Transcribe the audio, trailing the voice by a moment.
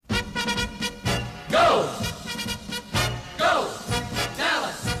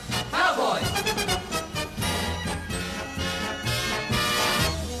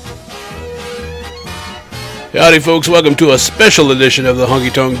Howdy, folks. Welcome to a special edition of the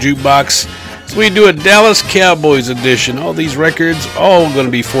Honkytonk Jukebox. So we do a Dallas Cowboys edition. All these records, all going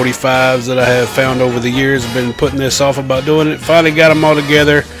to be 45s that I have found over the years. I've been putting this off about doing it. Finally got them all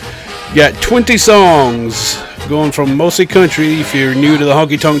together. Got 20 songs going from mostly country. If you're new to the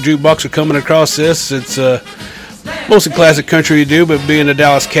Honkytonk Jukebox or coming across this, it's mostly classic country you do, but being the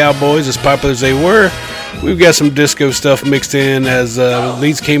Dallas Cowboys, as popular as they were, we've got some disco stuff mixed in as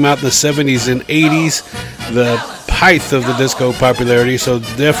leads came out in the 70s and 80s, the height of the disco popularity, so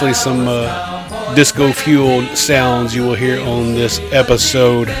definitely some disco-fueled sounds you will hear on this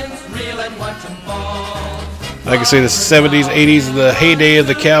episode. Like I say, the 70s, 80s, the heyday of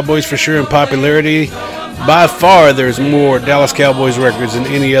the Cowboys for sure in popularity. By far, there's more Dallas Cowboys records than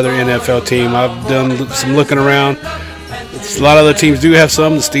any other NFL team. I've done some looking around. A lot of other teams do have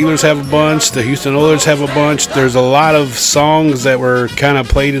some. The Steelers have a bunch. The Houston Oilers have a bunch. There's a lot of songs that were kind of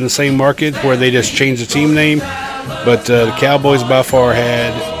played in the same market where they just changed the team name. But the Cowboys by far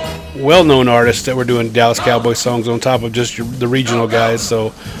had well-known artists that were doing Dallas Cowboys songs on top of just the regional guys.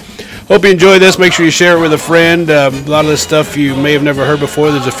 So hope you enjoy this. Make sure you share it with a friend. A lot of this stuff you may have never heard before.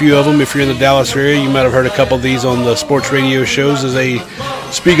 There's a few of them. If you're in the Dallas area, you might have heard a couple of these on the sports radio shows as they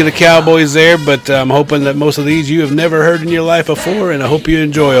speak of the Cowboys there. But I'm hoping that most of these you have never heard in your life before, and I hope you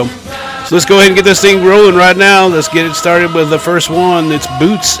enjoy them. So let's go ahead and get this thing rolling right now. Let's get it started with the first one. It's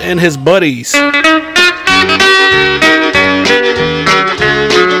Boots and His Buddies.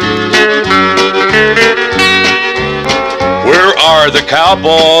 Are the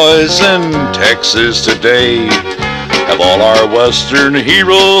Cowboys in Texas today? Have all our western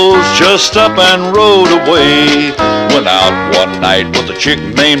heroes just up and rode away? Went out one night with a chick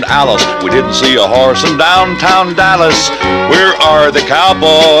named Alice. We didn't see a horse in downtown Dallas. Where are the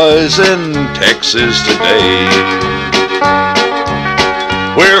Cowboys in Texas today?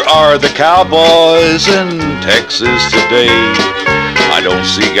 Where are the Cowboys in Texas today? I don't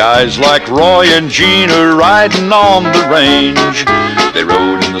see guys like Roy and Gina riding on the range. They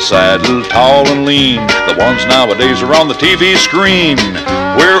rode in the saddle tall and lean. The ones nowadays are on the TV screen.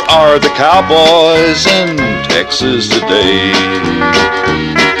 Where are the Cowboys in Texas today?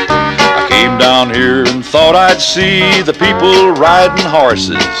 I came down here and thought I'd see the people riding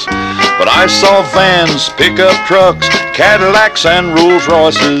horses, but I saw vans, pickup trucks, Cadillacs and Rolls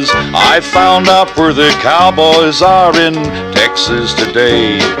Royces. I found out where the Cowboys are in Texas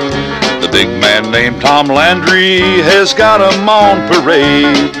today. The big man named Tom Landry has got 'em on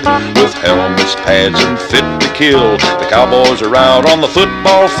parade. With helmets, pads, and fit to kill, the Cowboys are out on the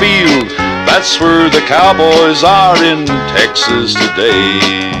football field. That's where the Cowboys are in Texas today.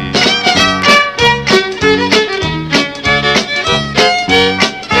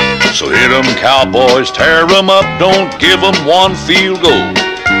 So hit 'em, Cowboys, tear 'em up, don't give 'em one field goal.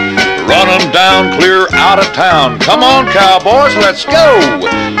 Run 'em down, clear out of town. Come on, Cowboys, let's go.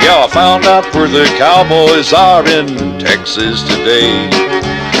 Yeah, I found out where the Cowboys are in Texas today.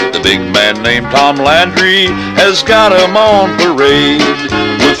 The big man named Tom Landry has got 'em on parade.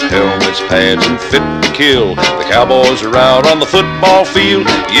 With helmets, pads, and fit to kill, the Cowboys are out on the football field.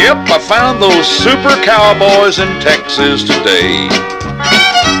 Yep, I found those super Cowboys in Texas today.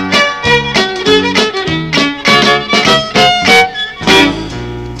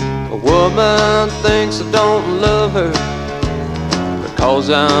 Woman thinks I don't love her because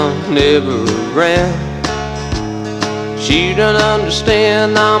I'm never around. She don't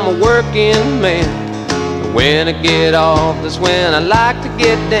understand I'm a working man. When I get off, that's when I like to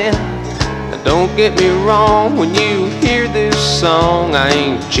get down. Now don't get me wrong, when you hear this song, I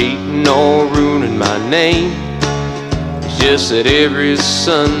ain't cheating or ruining my name. It's just that every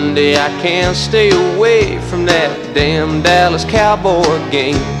Sunday I can't stay away from that damn Dallas Cowboy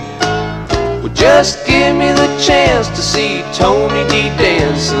game. Well, just give me the chance to see Tony D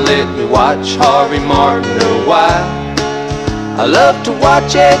dance and let me watch Harvey Martin a while. I love to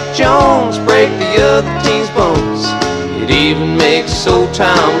watch Ed Jones break the other team's bones. It even makes old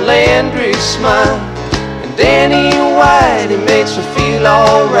Tom Landry smile. And Danny White, he makes me feel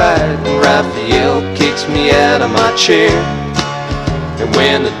alright. And Raphael kicks me out of my chair. And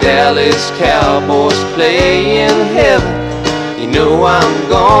when the Dallas Cowboys play in heaven, you know I'm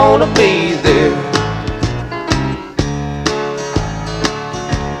gonna be there.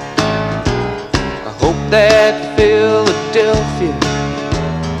 I hope that Philadelphia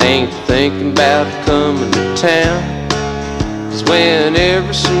ain't thinking about coming to town. 'Cause when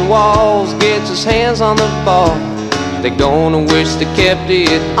Everson Walls gets his hands on the ball, they're gonna wish they kept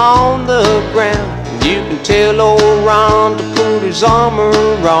it on the ground. And you can tell old Ron to put his armor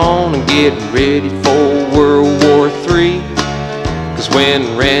on and get ready for World War III. 'Cause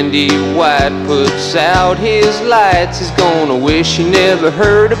when Randy White puts out his lights, he's gonna wish he never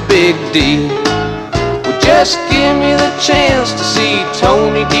heard a Big D. Well, just give me the chance to see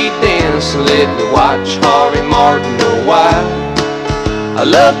Tony D dance, and let me watch Harvey Martin a while. I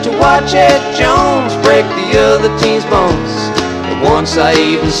love to watch Ed Jones break the other team's bones, and once I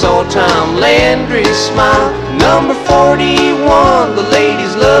even saw Tom Landry smile. Number 41, the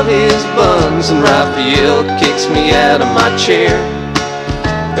ladies love his buns, and Raphael kicks me out of my chair.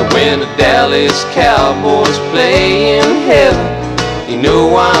 And when the Dallas Cowboys play in heaven, you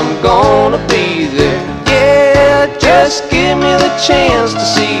know I'm gonna be there. Yeah, just give me the chance to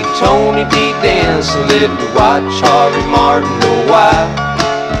see Tony D dance, and let me watch Harvey Martin a while.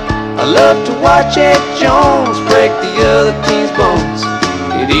 I love to watch Ed Jones break the other team's bones.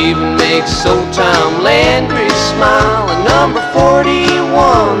 It even makes old Tom Landry smile. And number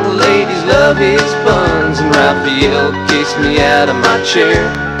 41, the ladies love his buns, and Raphael kicks me out of my chair.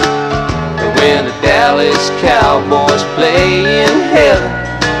 And when the Dallas Cowboys play in heaven,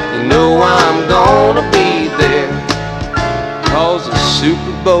 you know I'm gonna be there. 'Cause the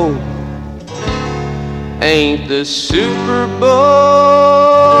Super Bowl ain't the Super Bowl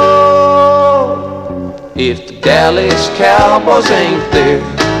if the Dallas Cowboys ain't there.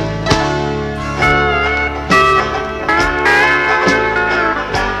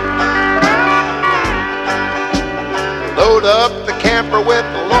 Load up the camper with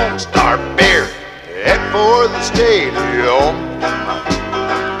the Lone Star beer, head for the stadium.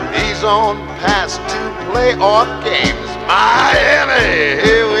 He's on past 2 playoff games. Miami,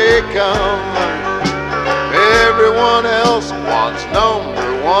 here we come. Everyone else wants number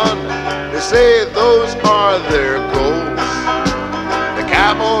 1. They say those are their goals. The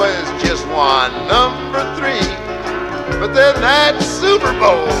Cowboys just want number 3, but then that's Super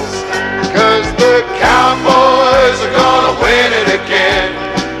Bowls. 'Cause the Cowboys are gonna win it again,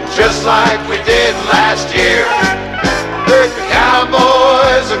 just like we did last year. The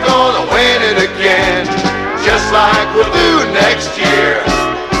Cowboys are gonna win it again, just like we'll do next year.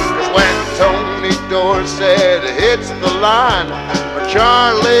 'Cause when Tony Dorsett hits the line, or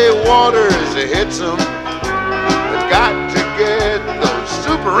Charlie Waters hits them, they've got to get those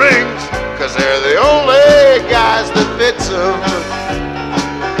super rings, 'cause they're the only guys that fits them.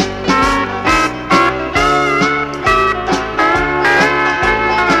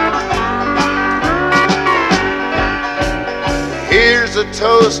 Here's a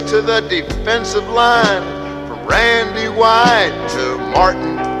toast to the defensive line, from Randy White to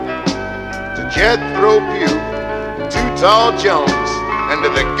Martin, to Jethro Pugh, to Tall Jones, and to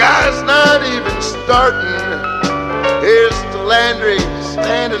the guys not even starting. Here's to Landry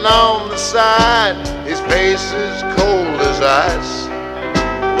standing on the side, his face is cold as ice.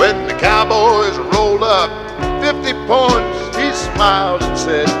 When the Cowboys rolled up 50 points, he smiled and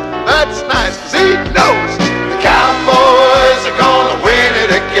said, "That's nice," 'cause he knows the Cowboys are gonna win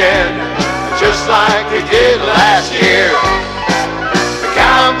it again, just like we did last year. The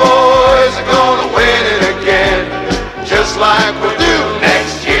Cowboys are gonna win it again, just like we'll do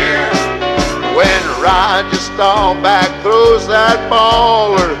next year. When Roger Staubach throws that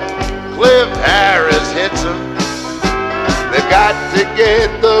ball, or Cliff Harris hits him, they've got to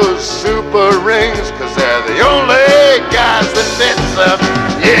get those super rings, 'cause they're the only guys that fits them.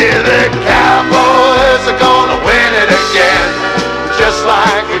 Yeah, the Cowboys are gonna win it again, just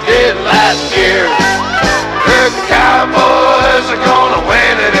like we did last year. The Cowboys are gonna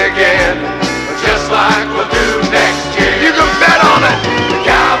win it again, just like we'll do next year. You can bet on it. The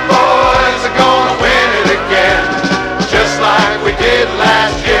Cowboys are gonna win it again, just like we did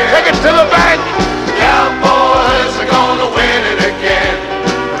last year. Take it to the bank. The Cowboys are gonna win it again,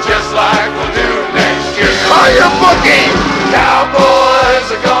 just like we'll do next year. Call your bookie. Cowboys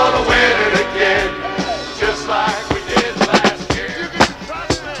are gonna win it again, just like we did last year.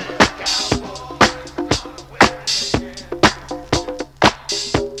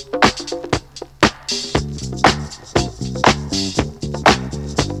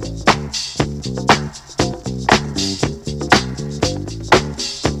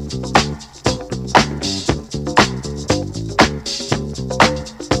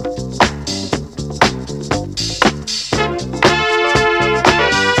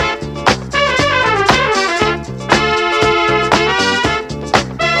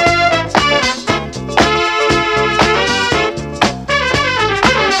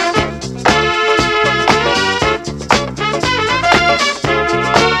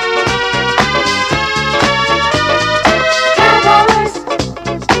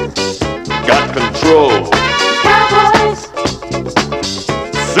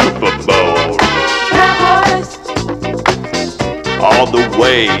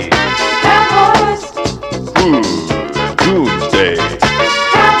 days. Cowboys, Doomsday.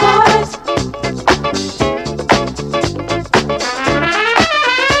 Cowboys,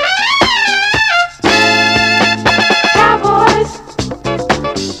 Cowboys,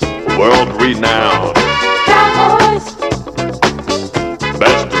 World renowned. Cowboys,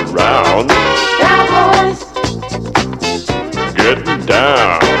 Best around. Cowboys, Getting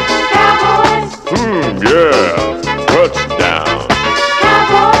down. Cowboys, Yeah. Touchdown.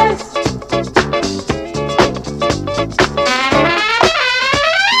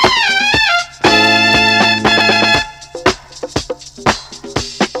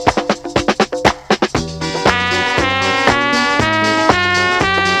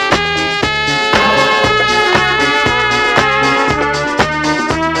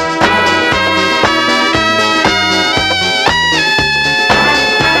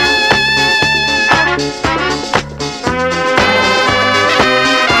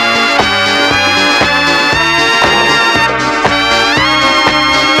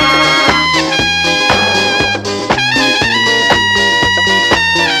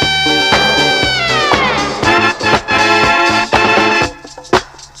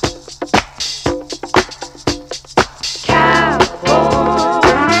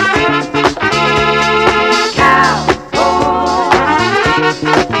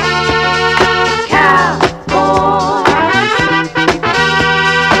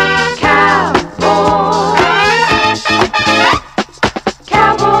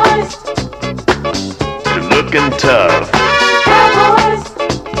 Cowboys. You're looking tough.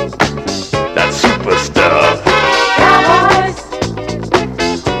 That super stuff.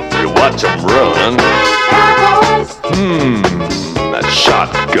 You watch 'em run. That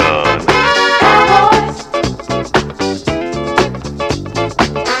shotgun.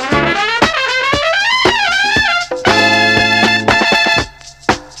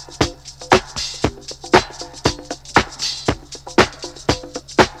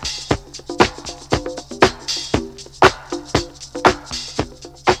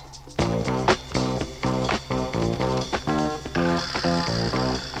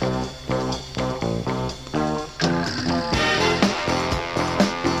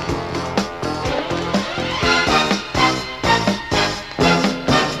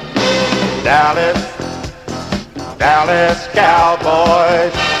 Dallas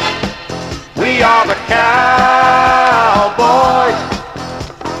Cowboys. We are the Cowboys.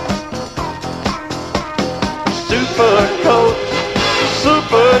 Super coach,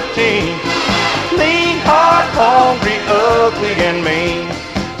 super team. Lean, hard, hungry, ugly, and mean.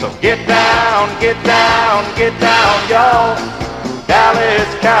 So get down, y'all. Dallas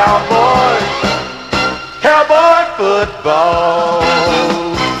Cowboys. Cowboy football.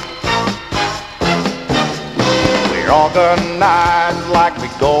 Organized like we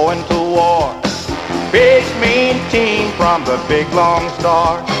going to war. Big mean team from the big long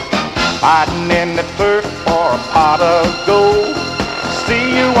star. Fighting in the turf for a pot of gold.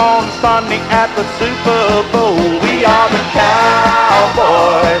 See you on Sunday at the Super Bowl. We are the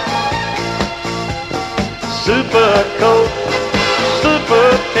Cowboys. Super coach, super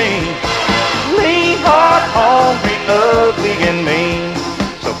team. Lean, hard, hungry, ugly, and mean.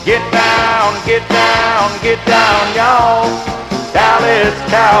 So get down, y'all. Dallas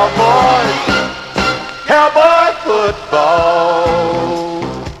Cowboys. Cowboy football.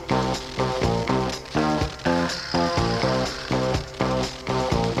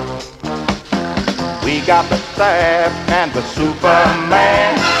 We got the staff and the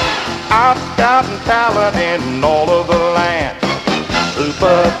Superman. Out scouting talent in all of the land.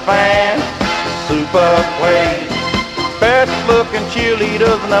 Super fans, super plays. Best looking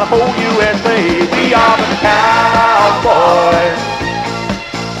cheerleaders in the whole USA. We are the Cowboys.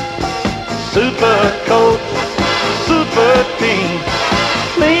 Super coach, super team.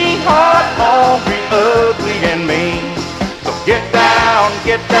 Lean, hard, hungry, ugly, and mean. So get down,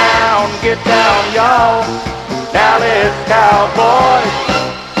 y'all. Dallas Cowboys.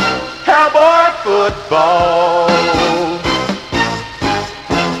 Cowboy football.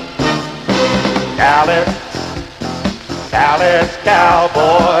 Dallas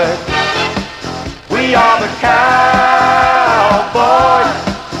Cowboys. We are the Cowboys.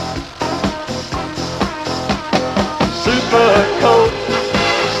 Super coach,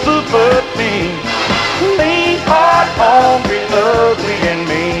 super team. Lean, hard, hungry, ugly, and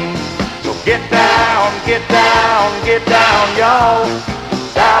mean. So get down, y'all.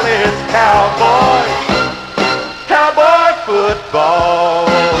 Dallas Cowboys. Cowboy football.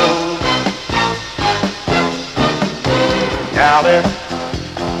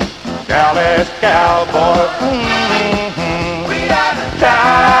 Dallas Cowboys. We are the Cowboys.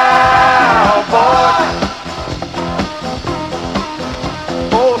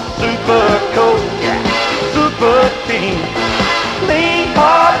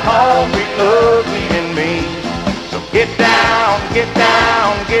 get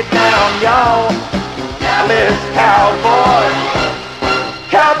down, y'all. Dallas Cowboys,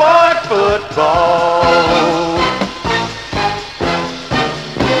 Cowboy football.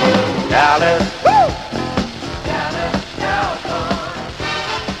 Dallas, woo! Dallas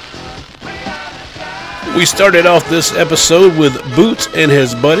We started off this episode with Boots and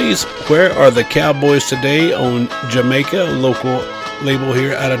his buddies. Where are the Cowboys today on Jamaica, a local label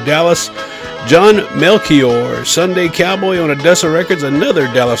here out of Dallas. John Melchior, Sunday Cowboy on Odessa Records, another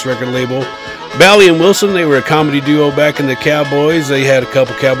Dallas record label. Bally and Wilson, they were a comedy duo back in the Cowboys. They had a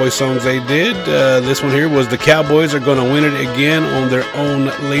couple Cowboy songs they did. This one here was The Cowboys Are Gonna Win It Again on their own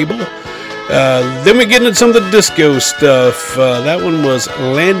label. Then we get into some of the disco stuff. That one was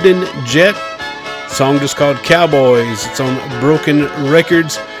Landon Jet. Song just called Cowboys. It's on Broken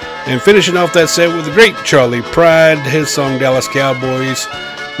Records. And finishing off that set with the great Charlie Pride, his song Dallas Cowboys,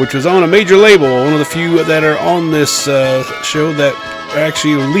 which was on a major label, one of the few that are on this show that are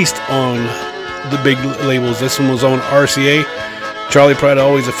actually released on the big labels. This one was on RCA. Charlie Pride,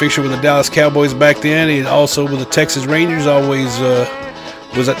 always a fixture with the Dallas Cowboys back then. He also with the Texas Rangers, always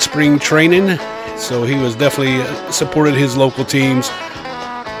was at spring training. So he was definitely supported his local teams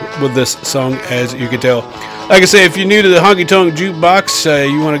with this song, as you can tell. Like I say, if you're new to the Honkytonk Jukebox,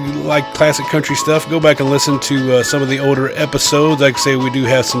 you want to like classic country stuff, go back and listen to some of the older episodes. Like I say, we do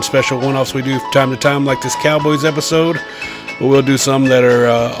have some special one-offs we do from time to time, like this Cowboys episode. But we'll do some that are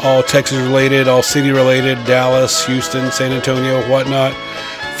all Texas related, all city related, Dallas, Houston, San Antonio, whatnot.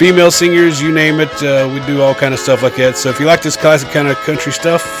 Female singers, you name it. We do all kind of stuff like that. So if you like this classic kind of country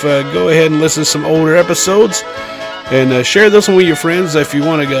stuff, go ahead and listen to some older episodes. And share this one with your friends. If you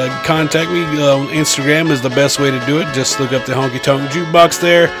want to contact me on Instagram is the best way to do it. Just look up the Honkytonk Jukebox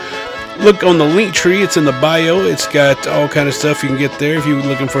there. Look on the link tree. It's in the bio. It's got all kind of stuff you can get there. If you're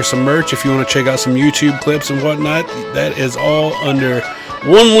looking for some merch, if you want to check out some YouTube clips and whatnot, that is all under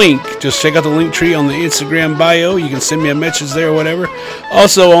one link. Just check out the link tree on the Instagram bio. You can send me a message there or whatever.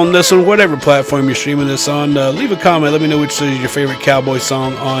 Also on this one, whatever platform you're streaming this on, leave a comment. Let me know which is your favorite Cowboy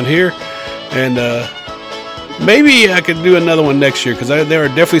song on here. And maybe I could do another one next year, because there are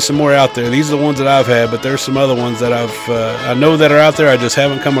definitely some more out there. These are the ones that I've had, but there's some other ones that I know that are out there. I just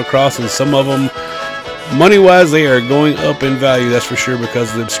haven't come across, and some of them, money-wise, they are going up in value. That's for sure,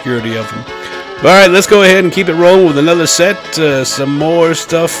 because of the obscurity of them. But all right, let's go ahead and keep it rolling with another set. Some more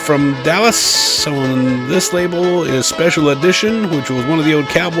stuff from Dallas. On this label is Special Edition, which was one of the old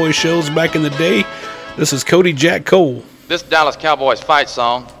Cowboy shows back in the day. This is Cody Jack Cole. This Dallas Cowboys fight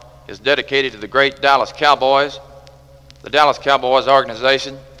song is dedicated to the great Dallas Cowboys, the Dallas Cowboys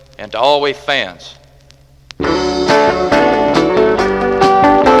organization, and to all we fans. Well,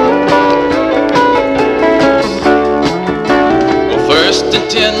 1st and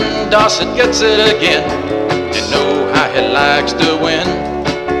 10, Dawson gets it again. You know how he likes to win.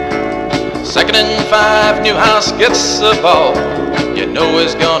 2nd and 5, Newhouse gets the ball. You know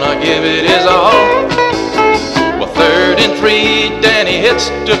he's gonna give it his all. Well, 3rd and 3, Danny hits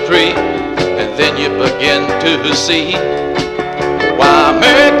Dupree, and then you begin to see why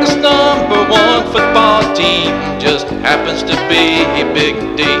America's #1 football team just happens to be Big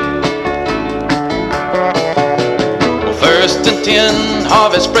D. Well, 1st and 10,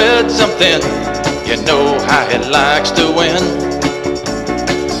 Harvey spreads them thin. You know how he likes to win.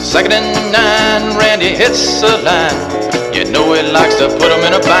 2nd and 9, Randy hits the line. You know he likes to put them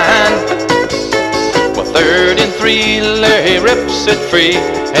in a bind. 3rd and 3, Larry rips it free,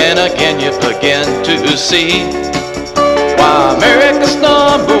 and again you begin to see why America's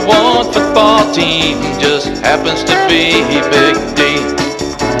 #1 football team just happens to be Big D.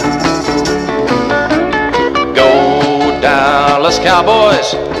 Go Dallas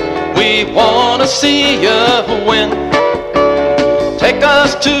Cowboys, we wanna see you win. Take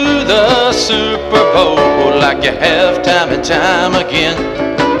us to the Super Bowl like you have time and time again.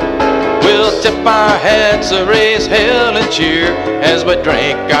 We'll tip our hats, raise hell and cheer as we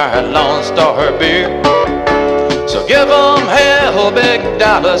drink our Lone Star beer. So give 'em hell, Big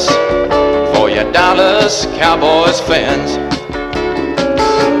Dallas, for your Dallas Cowboys fans.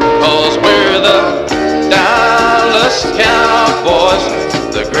 'Cause we're the Dallas Cowboys,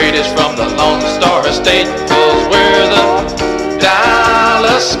 the greatest from the Lone Star State. 'Cause we're the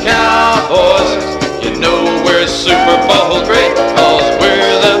Dallas Cowboys, you know we're Super Bowl great. 'Cause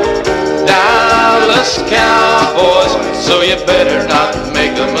we're the Dallas Cowboys, so you better not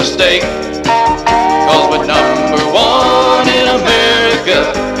make a mistake. 'Cause we're #1 in America,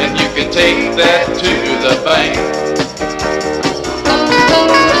 and you can take that to the bank.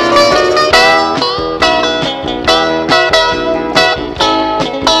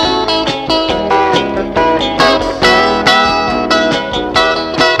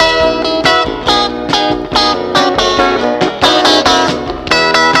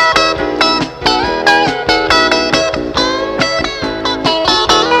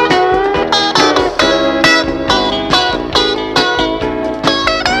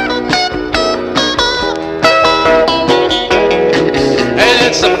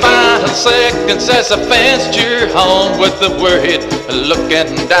 seconds as the fans cheer on with the worried look and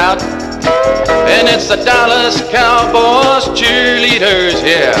doubt. And it's the Dallas Cowboys cheerleaders,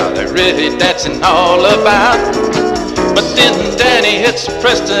 yeah, they're really dancing all about. But then Danny hits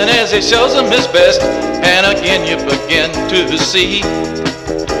Preston as he shows him his best, and again you begin to see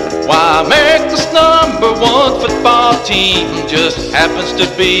why America's #1 football team just happens to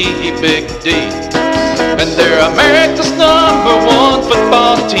be Big D. And they're America's #1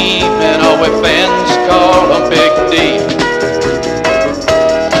 football team, and all we fans call them Big D.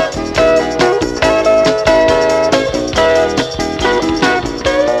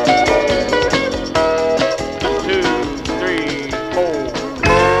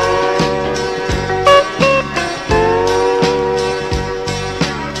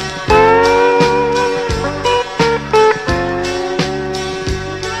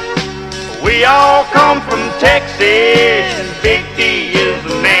 We all come from Texas, and Big D is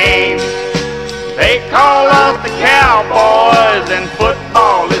the name. They call us the Cowboys, and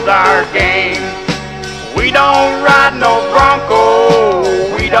football is our game. We don't ride no Bronco,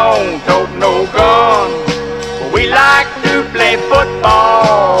 we don't tote no gun. But we like to play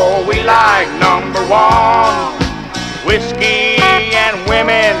football, we like #1. Whiskey and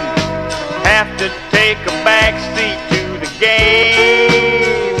women have to take a back seat to the game.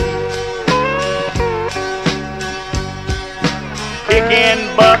 Kicking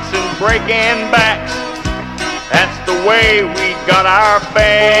butts and breaking backs, that's the way we got our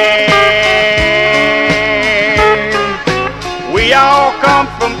fame. We all come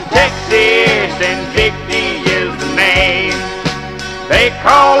from Texas, and Big D is the name. They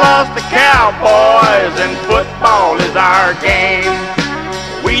call us the Cowboys, and football is our game.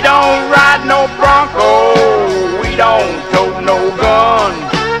 We don't ride no Bronco, we don't tote no gun.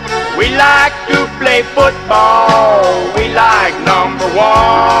 We like to play football, we like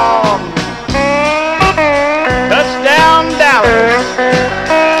 #1. Touchdown Dallas.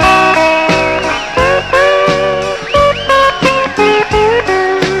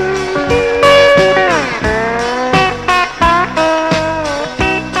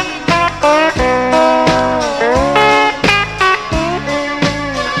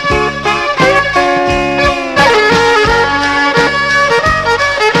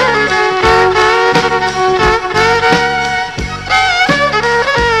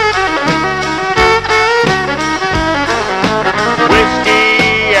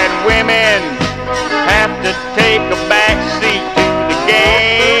 Take a back seat to the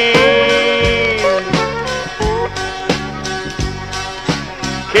game.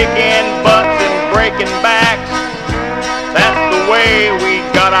 Kicking butts and breaking backs, that's the way we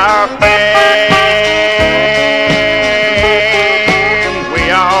got our fame. We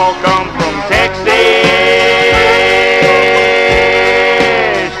all come from Texas,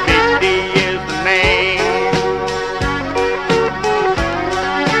 Big D is the name.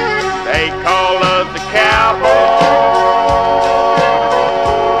 They call us the Cowboys,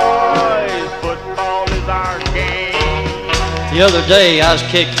 football is our game. The other day I was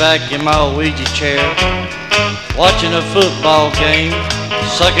kicked back in my old Ouija chair, watching a football game,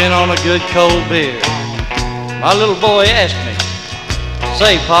 sucking on a good cold beer. My little boy asked me,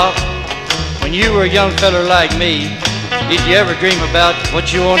 "Say, Pop, when you were a young feller like me, did you ever dream about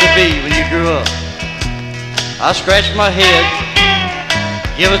what you wanted to be when you grew up?" I scratched my head,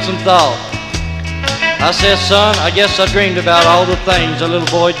 give it some thought. I said, "Son, I guess I dreamed about all the things a little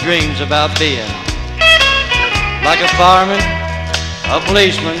boy dreams about being. Like a fireman, a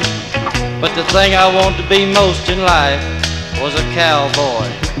policeman, but the thing I wanted to be most in life was a cowboy."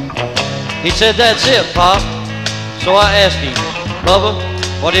 He said, "That's it, Pop." So I asked him, "Bubba,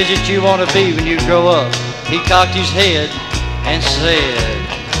 what is it you want to be when you grow up?" He cocked his head and said,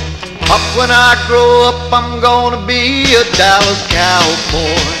 Pop, when I grow up, I'm gonna be a Dallas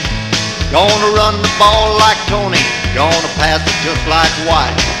Cowboy. Gonna run the ball like Tony, gonna pass it just like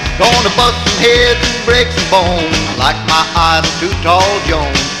White. Gonna bust some heads and break some bones like my idol, Too Tall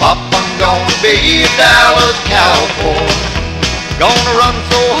Jones. Pop, I'm gonna be a Dallas Cowboy. Gonna run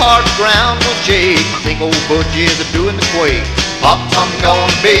so hard the ground will shake, think old Butch is doing the quake. Pop, I'm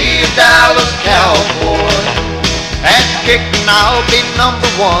gonna be a Dallas Cowboy. At kicking I'll be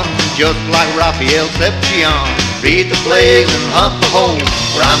 #1, just like Raphael Sepchion. Read the plays and hunt the holes,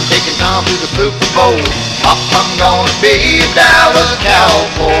 where I'm taking Tom to the Super Bowl. Pop, I'm gonna be a Dallas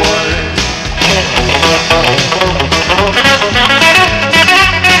Cowboy.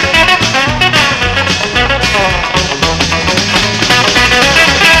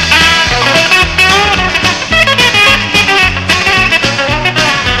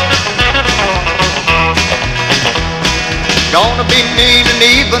 Gonna be mean and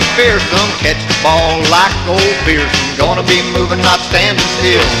even fearsome. Catch the ball like old Pearson. Gonna be moving, not standing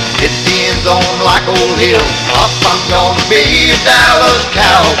still. Hit the end zone like old Hill. Up, I'm gonna be a Dallas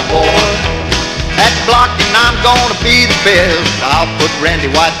Cowboy. At blocking, I'm gonna be the best. I'll put Randy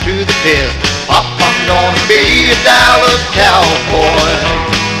White to the test. Up, I'm gonna be a Dallas Cowboy.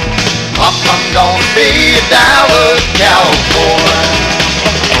 Up, I'm gonna be a Dallas Cowboy.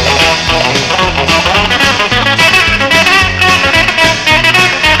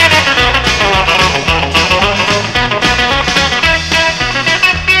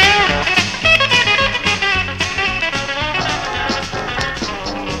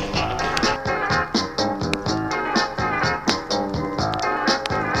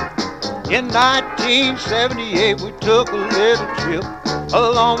 In 1978 we took a little trip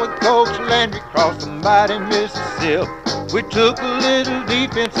along with Coach Landry across the mighty Mississippi. We took a little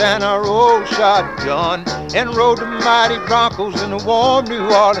defense and our old shotgun and rode the mighty Broncos in the warm New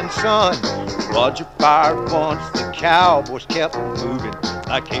Orleans sun. Roger fired once, the Cowboys kept moving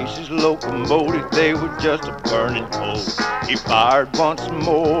like Casey's locomotive, they were just a burning coal. He fired once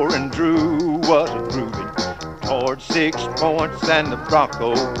more and Drew was a grooving toward 6 points and the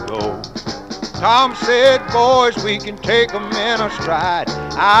Broncos go. Tom said, boys, we can take 'em in our stride.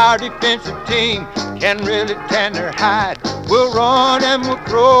 Our defensive team can really tan their hide. We'll run and we'll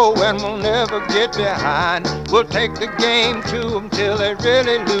throw and we'll never get behind. We'll take the game to 'em till they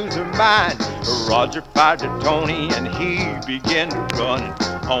really lose their mind. Roger fired to Tony and he began to run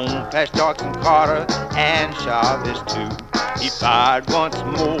home past Jackson Carter and Chavez too. He fired once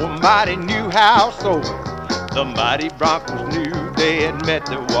more, mighty Newhouse over. The mighty Broncos knew they had met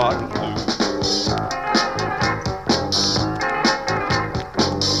their Waterloo.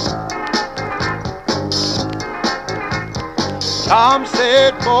 Tom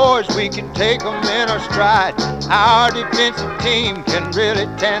said, boys, we can take 'em in our stride. Our defensive team can really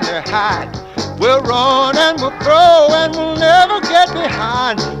tan their hide. We'll run and we'll throw and we'll never get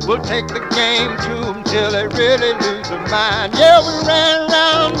behind. We'll take the game to 'em till they really lose their mind. Yeah, we ran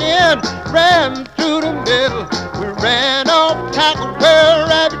around in, ran through the middle. We ran off tackle where a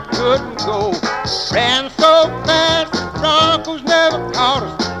rabbit couldn't go. Ran so fast the Broncos never caught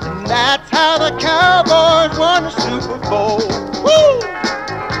us. And that's how the Cowboys won the Super Bowl. Woo!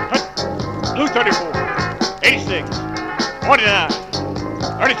 Blue 34, 86, 49,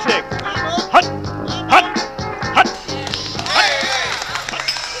 36. Hut, hut, hut, hut.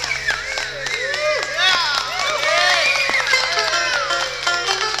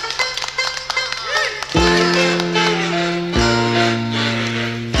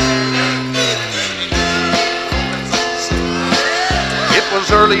 It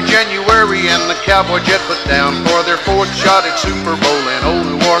was early January and the Cowboy Jet put down for their 4th shot at Super Bowl in old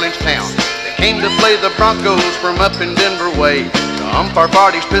New Orleans town. They came to play the Broncos from up in Denver way. The umpire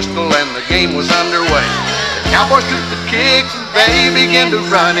fired his pistol and the game was underway. The Cowboys took the kicks and they began to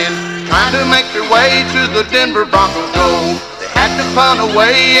run in, trying to make their way to the Denver Broncos goal. They had to punt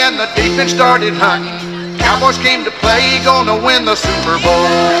away and the defense started hunting. Cowboys came to play, gonna win the Super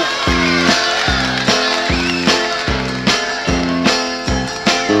Bowl.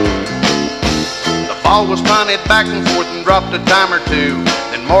 The ball was punted back and forth and dropped a time or two.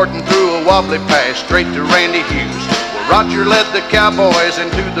 Then Morton threw a wobbly pass straight to Randy Hughes. Roger led the Cowboys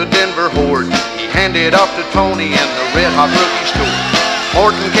into the Denver horde. He handed off to Tony and the red-hot rookie scored.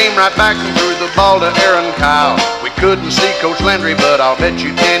 Morton came right back and threw the ball to Aaron Kyle. We couldn't see Coach Landry, but I'll bet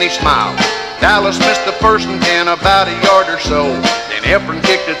you 10 he smiled. Dallas missed the first and 10 about a yard or so. Then Efren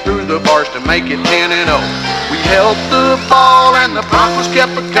kicked it through the bars to make it 10-0. We held the ball and the Broncos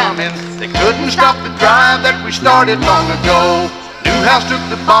kept it coming. They couldn't stop the drive that we started long ago. Newhouse took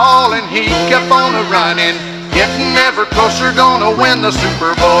the ball and he kept on running. Getting ever closer, gonna win the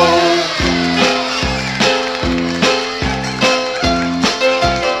Super Bowl.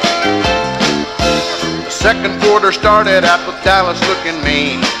 The second quarter started out with Dallas looking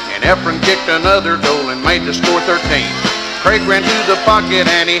mean, and Efren kicked another goal and made the score 13. Craig ran to the pocket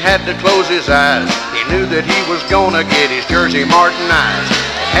and he had to close his eyes. He knew that he was gonna get his jersey Martinized.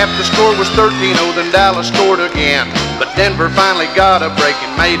 Half the score was 13-0, then Dallas scored again, but Denver finally got a break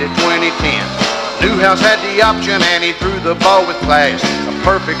and made it 20-10. Newhouse had the option and he threw the ball with class. A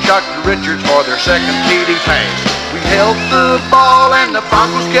perfect shot to Richards for their second TD pass. We held the ball and the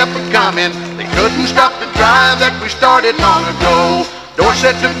Broncos kept it coming. They couldn't stop the drive that we started long ago.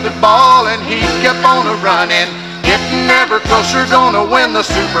 Dorsett took the ball and he kept on running. Getting ever closer, gonna win the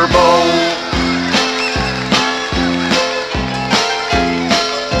Super Bowl.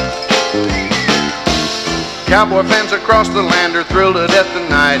 Cowboy fans across the land are thrilled to death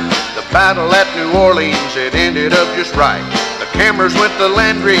tonight. The battle at New Orleans, it ended up just right. The Cameras went to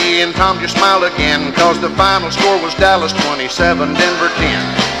Landry and Tom just smiled again, cause the final score was Dallas 27, Denver 10.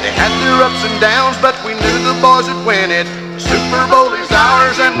 They had their ups and downs, but we knew the boys would win it. The Super Bowl is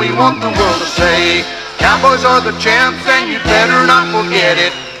ours and we want the world to say, Cowboys are the champs and you better not forget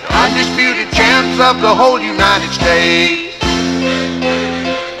it. Undisputed champs of the whole United States.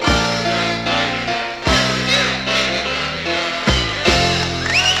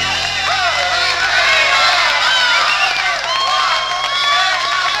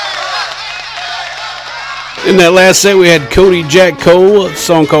 In that last set, we had Cody Jack Cole, a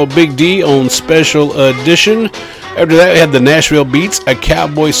song called Big D on Special Edition. After that, we had the Nashville Beats, a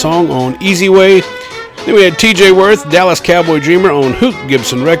cowboy song on Easy Way. Then we had TJ Worth, Dallas Cowboy Dreamer on Hook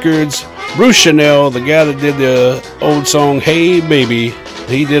Gibson Records. Bruce Chanel, the guy that did the old song Hey Baby,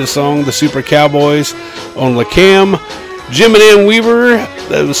 he did a song, The Super Cowboys, on LaCam. Jim and Ann Weaver,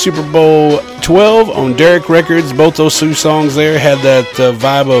 that was Super Bowl 12 on Derrick Records. Both those two songs there had that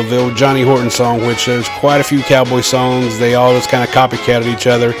vibe of the old Johnny Horton song, which there's quite a few cowboy songs. They all just kind of copycatted each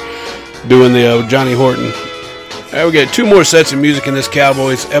other doing the Johnny Horton. All right, we got two more sets of music in this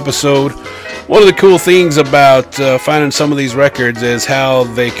Cowboys episode. One of the cool things about finding some of these records is how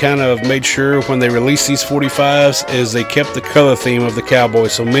they kind of made sure when they released these 45s is they kept the color theme of the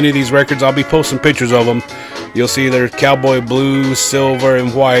Cowboys. So many of these records, I'll be posting pictures of them. You'll see there's cowboy blue, silver,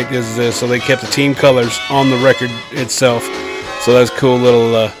 and white. So they kept the team colors on the record itself. So that's a cool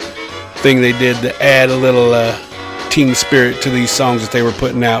little thing they did to add a little team spirit to these songs that they were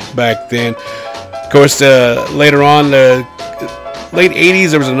putting out back then. Of course, later on, the late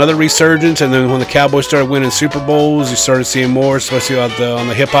 80s, there was another resurgence, and then when the Cowboys started winning Super Bowls, you started seeing more, especially on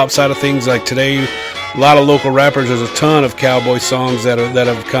the hip-hop side of things. Like today, a lot of local rappers, there's a ton of cowboy songs that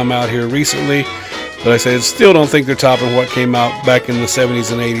have come out here recently. But I say, I still don't think they're topping what came out back in the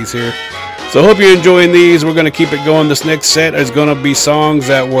 70s and 80s here. So I hope you're enjoying these. We're going to keep it going. This next set is going to be songs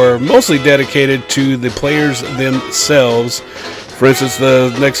that were mostly dedicated to the players themselves. For instance,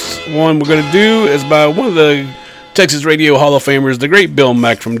 the next one we're going to do is by one of the Texas Radio Hall of Famers, the great Bill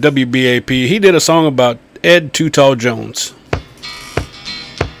Mack from WBAP. He did a song about Ed Too Tall Jones.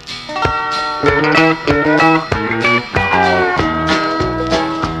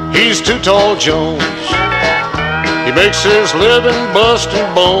 He's Too Tall Jones. He makes his living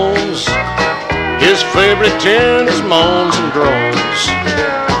busting bones. His favorite tune is moans and groans.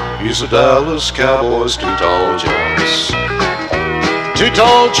 He's a Dallas Cowboys Too Tall Jones. Too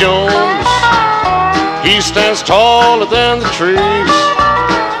Tall Jones. He stands taller than the trees.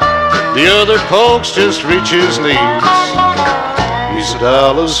 The other folks just reach his knees. He's a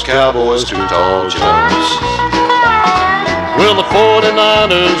Dallas Cowboys Too Tall Jones. Well, the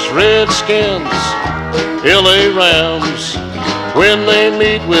 49ers, Redskins, LA Rams, when they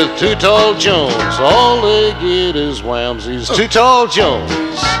meet with Too Tall Jones, all they get is whams. He's Too Tall Jones.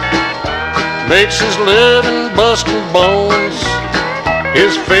 Makes his living busting bones.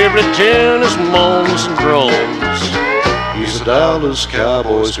 His favorite tune is moans and groans. He's a Dallas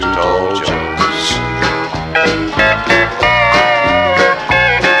Cowboys Too Tall Jones.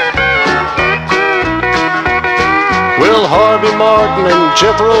 Well, Harvey Martin and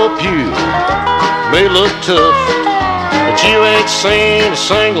Jethro Pugh may look tough, but you ain't seen a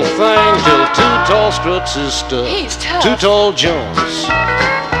single thing till Too Tall struts his stuff. He's tough. Too Tall Jones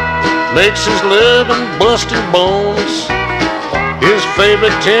makes his living busting bones. His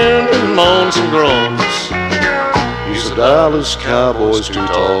favorite tune is moans and groans. He's the Dallas Cowboys Too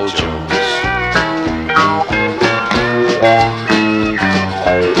Tall Jones.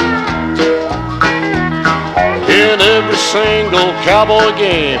 In every single Cowboy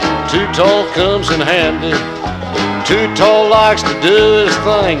game, Too Tall comes in handy. Too Tall likes to do his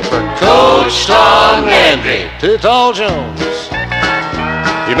thing for Coach Tom Landry. Too Tall Jones.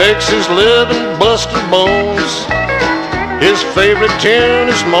 He makes his living busting bones. His favorite tune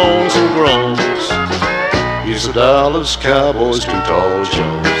is moans and groans. He's the Dallas Cowboys Too Tall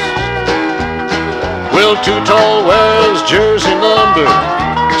Jones. Well, Too Tall wears jersey number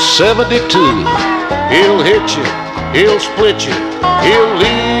 72. He'll hit you, he'll split you, he'll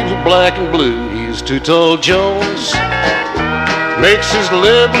leave you black and blue. He's Too Tall Jones. Makes his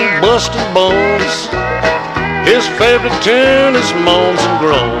living busting bones. His favorite tune is moans and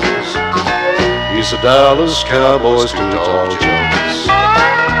groans. He's the Dallas Cowboys Too Tall Jones.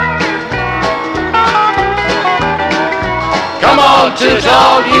 Come on, Too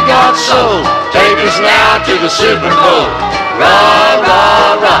Tall, you got soul. Take us now to the Super Bowl. Rah,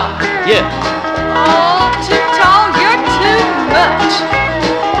 rah, rah. Yeah. Oh, Too Tall, you're too much.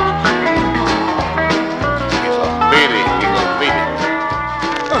 Baby, you go, baby.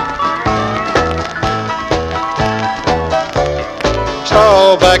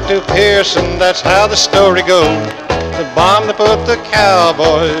 back to Pearson, that's how the story goes. The bomb that put the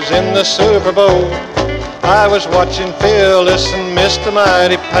Cowboys in the Super Bowl. I was watching Phyllis and missed the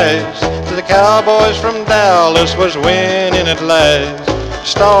mighty pass. The Cowboys from Dallas was winning at last.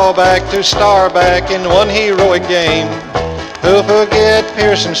 Stallback to Starback in one heroic game. Who'll forget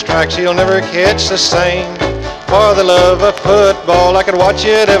Pearson's strikes, he'll never catch the same. For the love of football, I could watch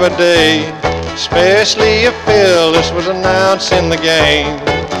it every day, especially if Phyllis was announcing the game.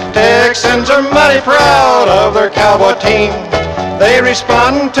 Texans are mighty proud of their Cowboy team. They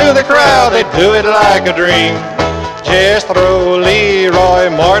respond to the crowd, they do it like a dream. Jethro, Leroy,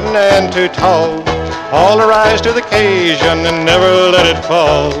 Martin, and Too Tall all rise to the occasion and never let it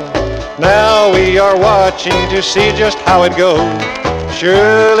fall. Now we are watching to see just how it goes.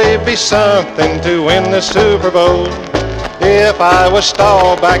 Surely be something to win the Super Bowl. If I was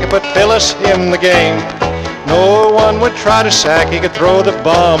Stallback and put Phyllis in the game, no one would try to sack, he could throw the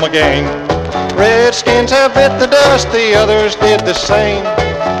bomb again. Redskins have bit the dust, the others did the same.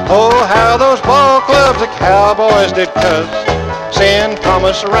 Oh, how those ball clubs the Cowboys did cuss. Send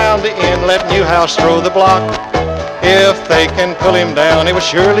Thomas around the end, let Newhouse throw the block. If they can pull him down, it would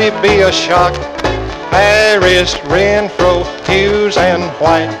surely be a shock. Harris, Renfro, Hughes, and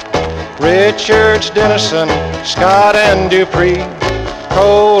White, Richards, Dennison, Scott, and Dupree,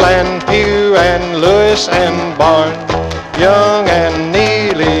 Cole and Pugh and Lewis and Barnes, Young and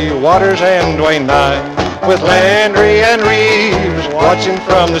Neely, Waters and Dwayne Nye, with Landry and Reeves watching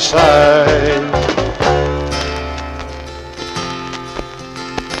from the side.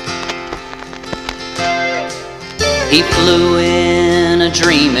 He flew in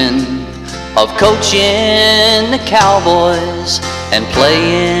a-dreamin' of coaching the Cowboys and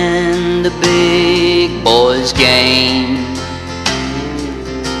playing the big boys game,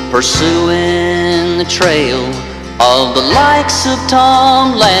 pursuing the trail of the likes of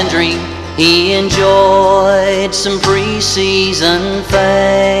Tom Landry. He enjoyed some preseason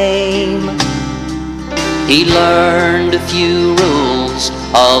fame. He learned a few rules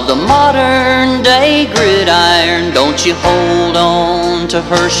of the modern day gridiron. Don't you hold on to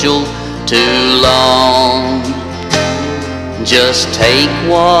Herschel too long. Just take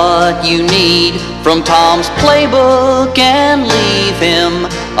what you need from Tom's playbook and leave him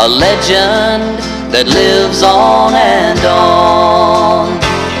a legend that lives on and on.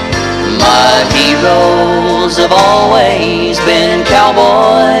 My heroes have always been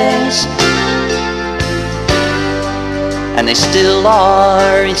cowboys, and they still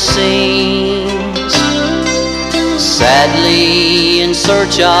are, it seems, sadly in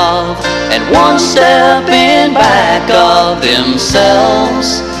search of and one step in back of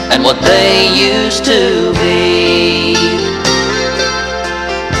themselves and what they used to be.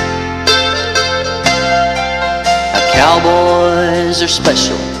 Now, cowboys are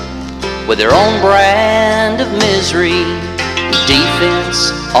special with their own brand of misery,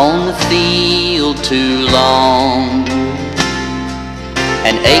 defense on the field too long,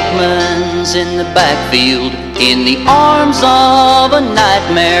 and Aikman's in the backfield in the arms of a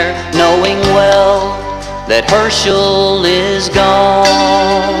nightmare, knowing well that Herschel is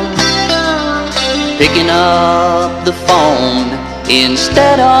gone. Picking up the phone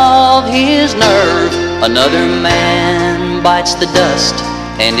instead of his nerve, another man bites the dust,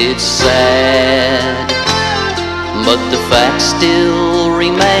 and it's sad. But the fact still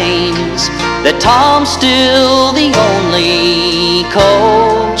remains that Tom's still the only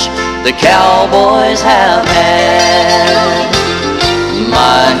coach the Cowboys have had.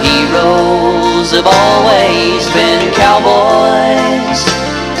 My heroes have always been cowboys,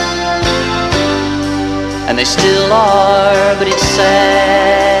 and they still are, but it's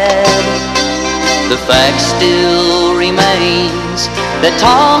sad. The fact still remains that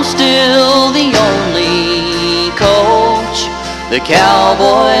Tom's still the only coach the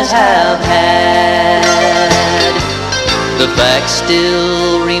Cowboys have had. The fact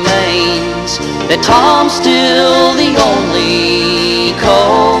still remains that Tom's still the only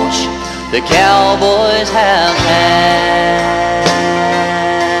coach the Cowboys have had.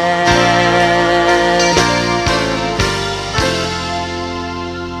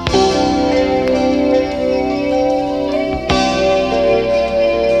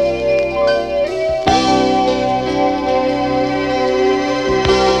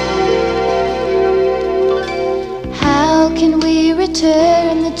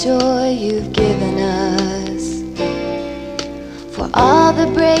 Return the joy you've given us, for all the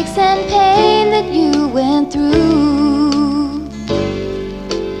breaks and pain that you went through.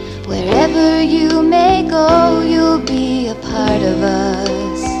 Wherever you may go, you'll be a part of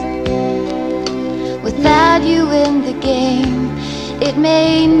us. Without you in the game, it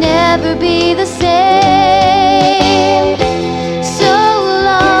may never be the same. So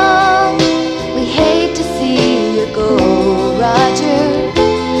long, we hate to see you go, Roger.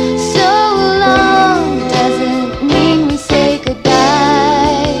 So long doesn't mean we say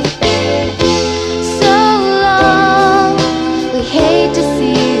goodbye. So long, we hate to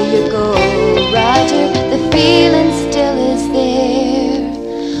see you go, Roger. The feeling still is there.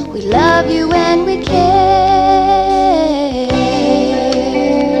 We love you and we care.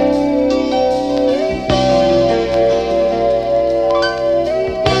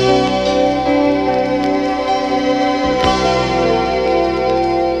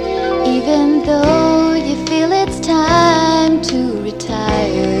 Even though you feel it's time to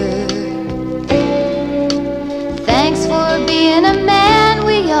retire, thanks for being a man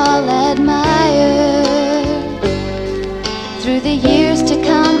we all admire. Through the years to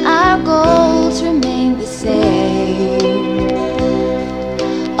come, our goals remain the same.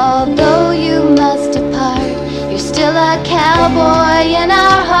 Although you must depart, you're still a cowboy in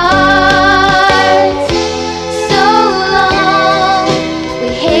our hearts. So long, we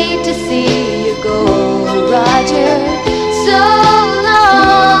hate to see you go, Roger. So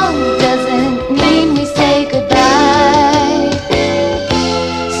long doesn't mean we say goodbye.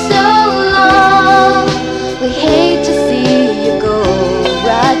 So long, we hate to see you go,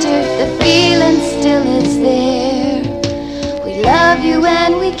 Roger. The feeling still is there. We love you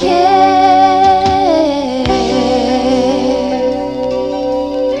and we care.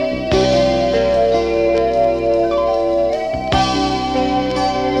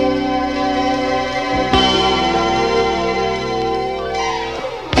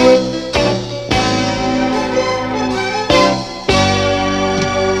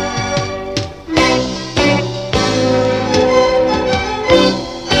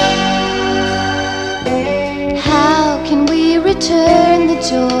 How can we return the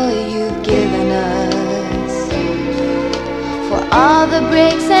joy you've given us? For all the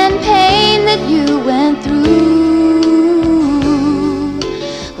breaks and pain that you went through.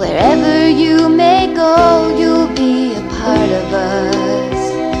 Wherever you may go, you'll be a part of us.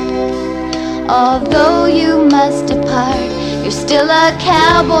 Although you must depart, you're still a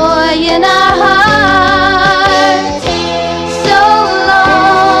cowboy in our hearts. So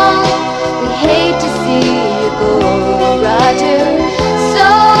long, we hate to see you go, Roger. So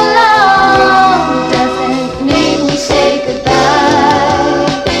long doesn't mean we say goodbye.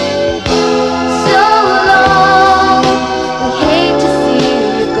 So long, we hate to see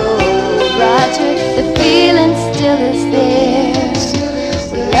you go, Roger. The feeling still is there.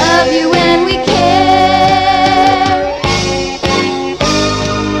 We love you and we care.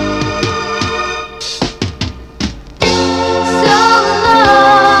 So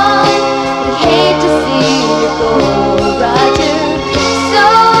long, we hate to see you go, Roger. So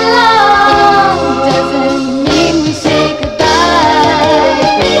long doesn't mean we say goodbye.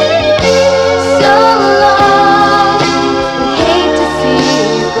 So long, we hate to see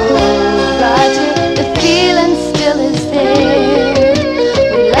you go, Roger. The feeling still is there.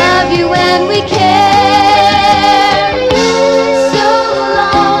 We love you and we care. So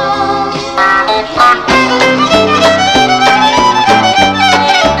long.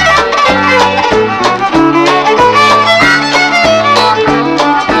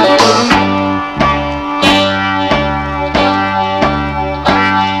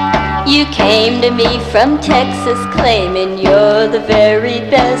 You came to me from Texas claiming you're the very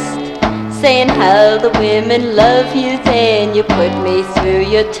best, saying how the women love you, then you put me through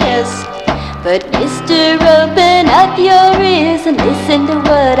your test. But mister, open up your ears and listen to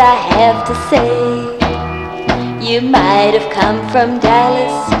what I have to say. You might have come from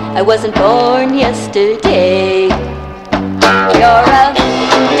Dallas, I wasn't born yesterday. You're a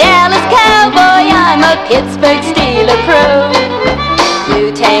Dallas cowboy, I'm a Pittsburgh Steeler pro.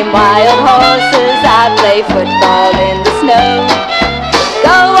 You tame wild horses, I play football in the snow.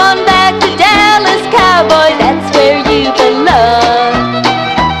 Go on back to Dallas, cowboy, that's where you belong.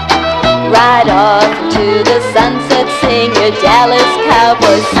 Ride off to the sunset, sing your Dallas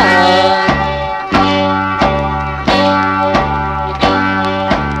cowboy song.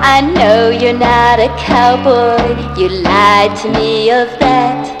 I know you're not a cowboy, you lied to me of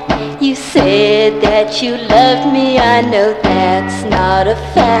that. You said that you loved me, I know that's not a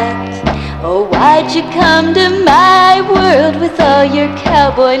fact. Oh, why'd you come to my world with all your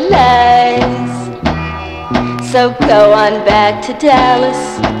cowboy lies? So go on back to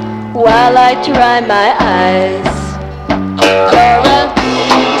Dallas while I dry my eyes. You're a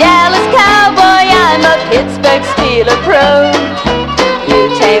Dallas cowboy, I'm a Pittsburgh Steeler pro.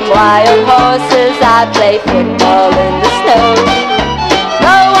 You tame wild horses, I play football in the snow.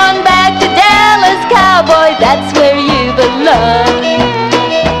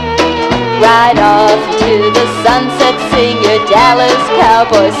 sunset, sing your Dallas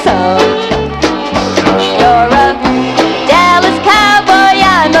Cowboys song. You're a Dallas Cowboy,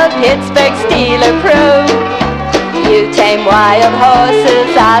 I'm a Pittsburgh Steeler pro. You tame wild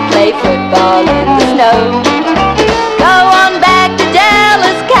horses, I play football in the snow. Go on back to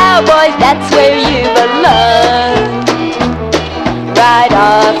Dallas Cowboys, that's where you belong. Ride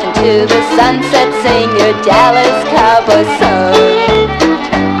off into the sunset, sing your Dallas Cowboys song.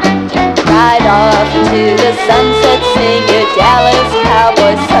 Ride off into the sunset, sing your Dallas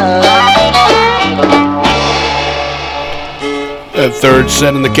Cowboys song. That third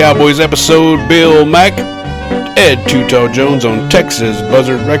set in the Cowboys episode, Bill Mack, Ed Too Tall Jones on Texas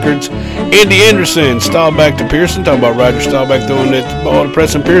Buzzard Records, Andy Anderson, Staubach to Pearson, talking about Roger Staubach throwing it ball to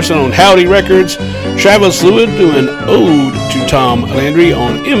Preston Pearson on Howdy Records, Travis Lewin doing Ode to Tom Landry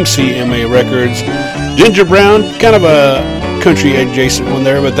on MCMA Records, Ginger Brown, kind of a country adjacent one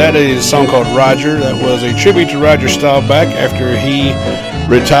there, but that is a song called Roger. That was a tribute to Roger Staubach after he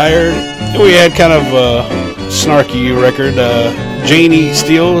retired. And we had kind of a snarky record, Janie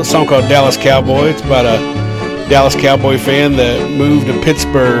Steele, a song called Dallas Cowboy. It's about a Dallas Cowboy fan that moved to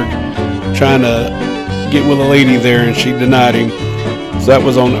Pittsburgh trying to get with a lady there, and she denied him. So that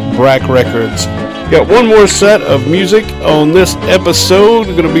was on Brack Records. Got one more set of music on this episode.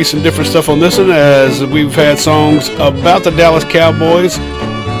 Going to be some different stuff on this one, as we've had songs about the Dallas Cowboys,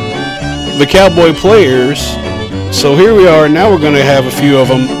 the Cowboy players. So here we are. Now we're going to have a few of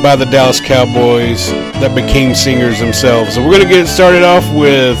them by the Dallas Cowboys that became singers themselves. So we're going to get started off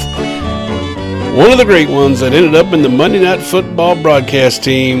with one of the great ones that ended up in the Monday Night Football broadcast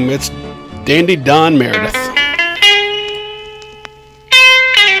team. It's Dandy Don Meredith.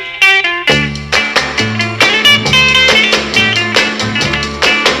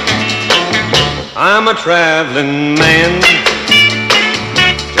 I'm a traveling man,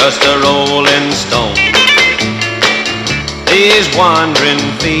 just a rolling stone. These wandering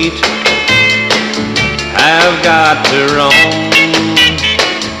feet have got to roam,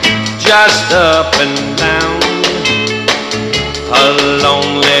 just up and down a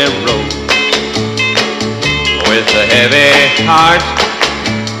lonely road, with a heavy heart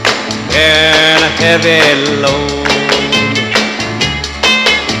and a heavy load.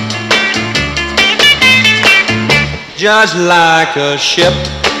 Just like a ship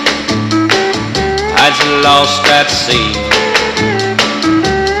that's lost at sea,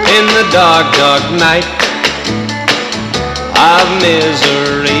 in the dark, dark night of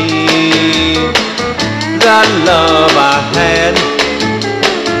misery. The love I had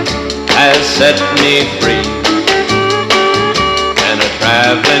has set me free, and a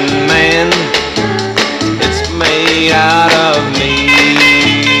traveling man, it's made out of me.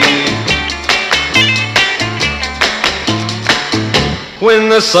 When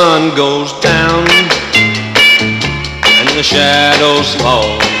the sun goes down and the shadows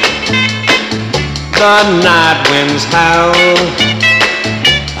fall, the night winds howl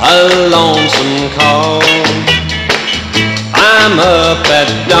a lonesome call. I'm up at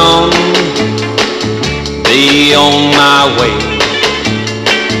dawn, be on my way,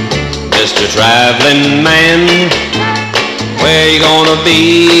 Mr. Traveling Man, where you gonna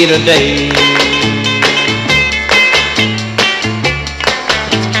be today?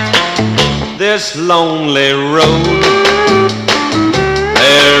 This lonely road,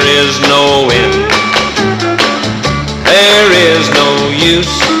 there is no end, there is no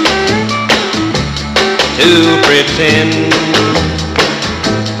use to pretend.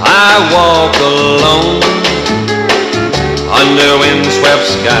 I walk alone under windswept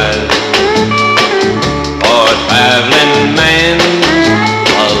skies, for a traveling man,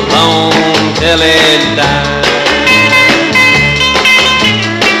 alone till he dies.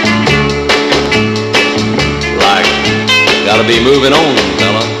 Gotta be moving on,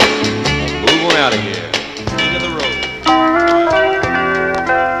 fella. Move on out of here. King of the road.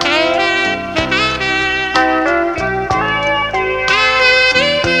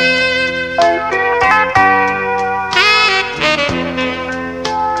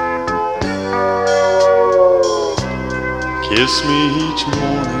 Kiss me each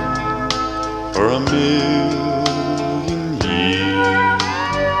morning for a million years.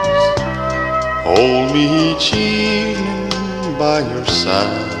 Hold me each evening by your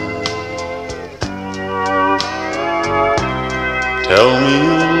side. Tell me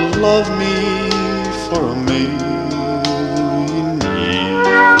you'll love me for a million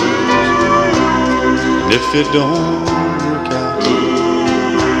years. And if it don't work out,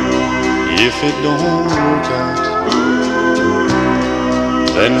 if it don't work out,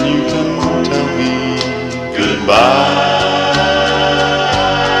 then you can tell me goodbye.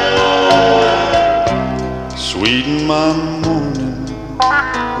 Sweet my morning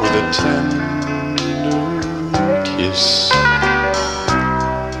with a tender kiss.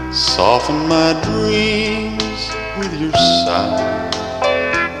 Soften my dreams with your sigh.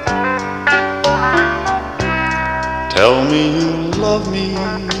 Tell me you love me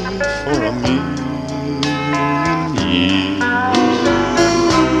for a million years.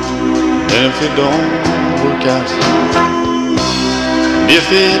 And if it don't work out, and if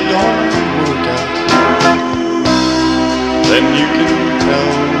it don't work out, then you can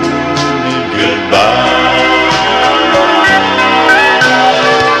tell me goodbye.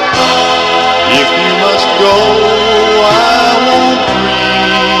 If you must go, I won't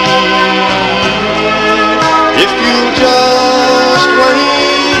grieve. If you'll just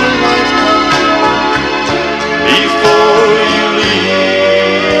wait a lifetime before you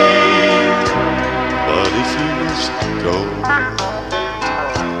leave. But if you must go,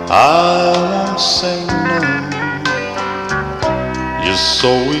 I won't say no, just so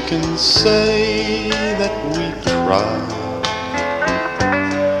we can say that we tried.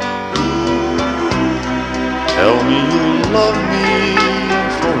 Tell me you love me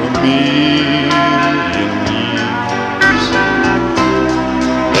for a million years.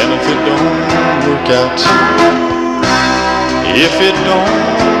 And if it don't work out, if it don't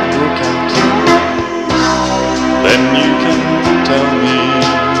work out, then you can tell me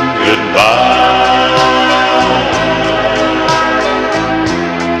goodbye.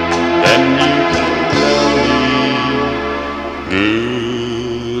 Then you can tell me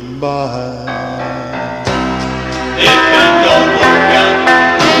goodbye. If it don't work out,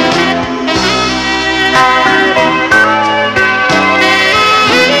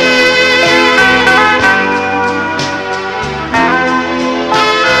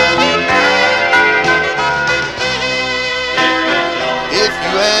 if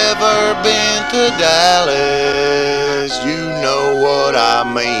you ever been to Dallas, you know what I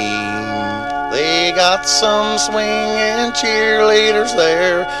mean. They got some swinging cheerleaders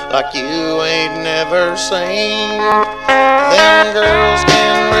there like you ain't never seen. Them girls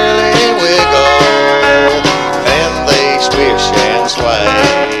can really wiggle and they swish and sway.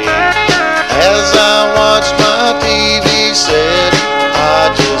 As I watch my TV set, I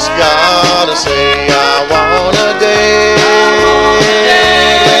just gotta say I wanna dance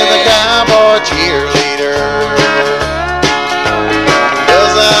with a cowboy cheerleader.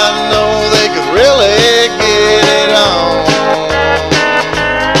 'Cause I know they could really get it on.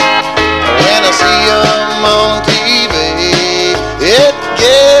 When I see them on TV, it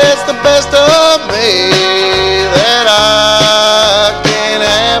gets the best of me, that I can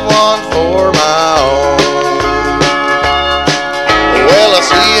have one for my own. Well, I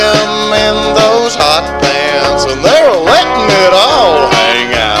see them in those hot pants and they're letting it all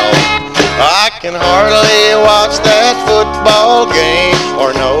hang out. I can hardly watch that football game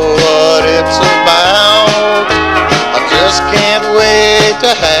or know what it's about. I just can't wait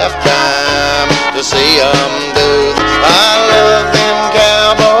to halftime to see them do. I love them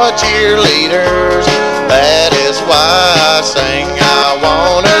cowboy cheerleaders. That is why I sing I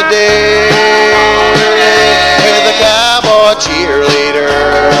wanna dance with a cowboy cheerleader.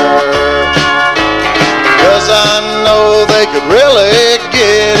 'Cause I know they could really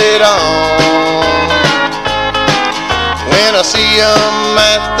get it on. When I see them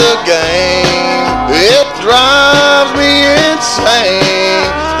at the game, it drives me insane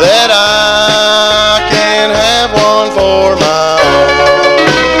that I can have one for my own.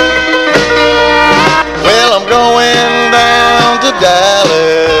 Well, I'm going down to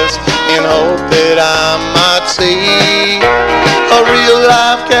Dallas in hope that I might see a real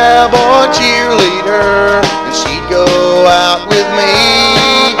life cowboy cheerleader, and she'd go out with me.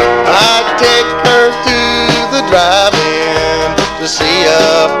 I'd take her to the drive-in to see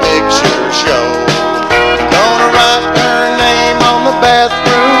a picture show. Gonna write her name on the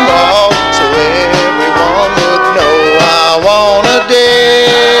bathroom wall so everyone would know I wanna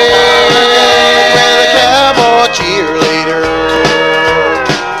dance with a cowboy cheerleader.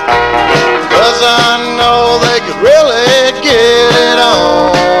 'Cause I know they could really get it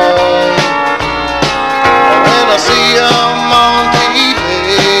on. When I see them on TV,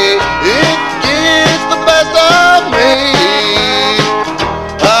 it gets the best of me.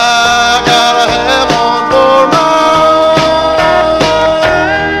 I gotta have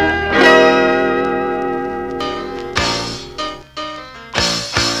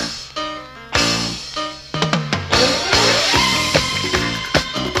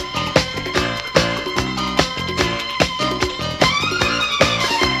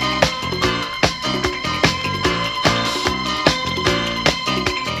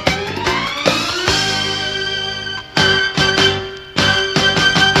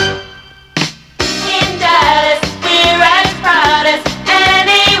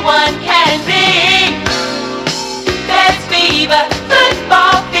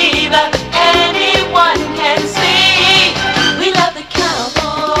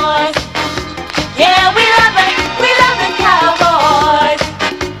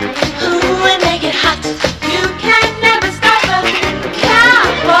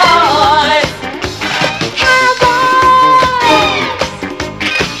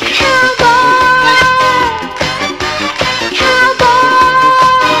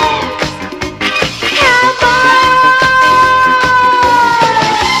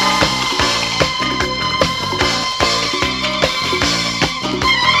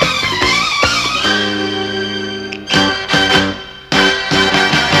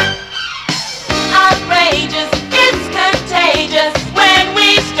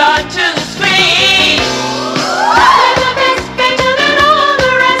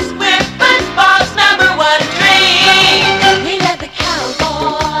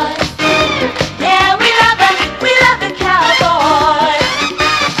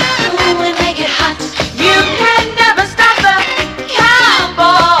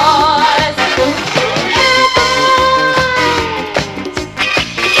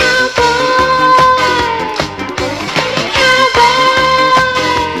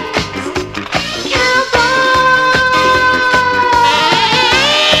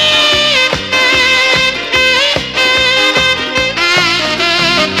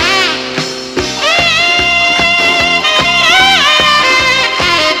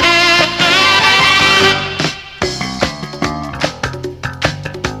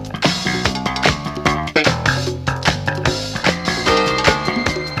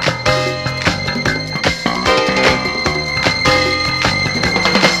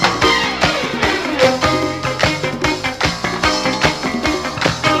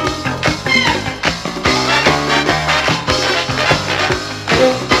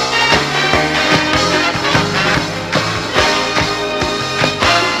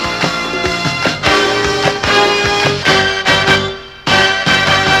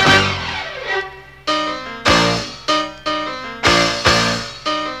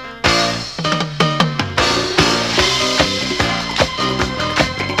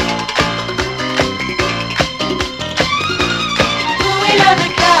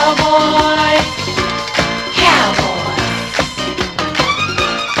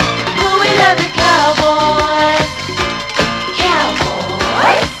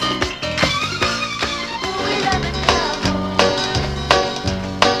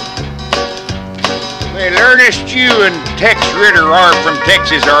Ernest, you and Tex Ritter are from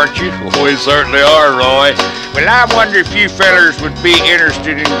Texas, aren't you? We certainly are, Roy. Well, I wonder if you fellers would be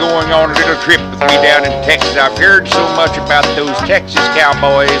interested in going on a little trip with me down in Texas. I've heard so much about those Texas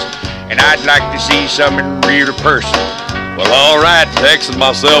Cowboys, and I'd like to see some in real person. Well, all right, Tex and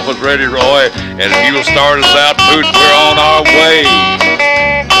myself is ready, Roy. And if you'll start us out, Boots, we're on our way.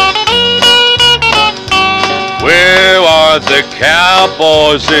 Where are the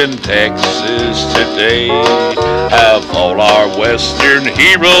Cowboys in Texas today? Have all our Western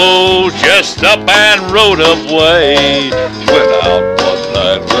heroes just up and rode away? Went out one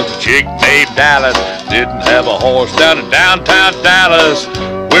night with a chick named Dallas, didn't have a horse down in downtown Dallas.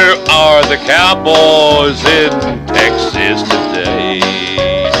 Where are the Cowboys in Texas today?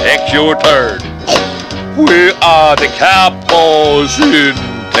 Tex, your turn. Where are the Cowboys in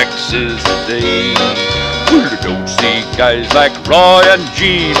Texas today? Where don't see guys like Roy and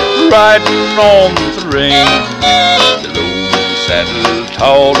Gene riding on the range? The low saddle,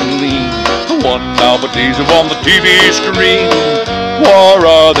 tall and lean, the one nowadays on the TV screen. Where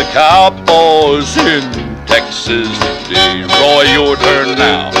are the Cowboys in Texas today? Roy, your turn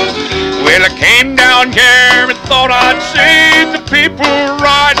now. Well, I came down here and thought I'd see the people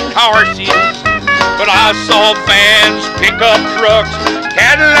riding horses, but I saw vans, pickup trucks,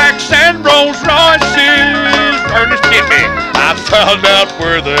 Cadillacs, and Rolls Royces. Ernest, hit me. I found out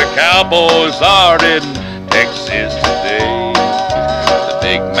where the Cowboys are in Texas today. The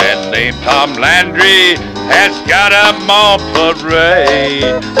big man named Tom Landry has got 'em on parade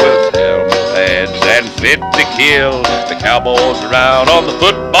with helmet pads and fit to kill. The Cowboys are out on the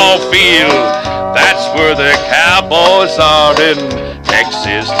football field. That's where the Cowboys are in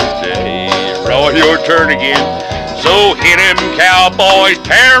Texas today. Roy, your turn again. So hit 'em, Cowboys,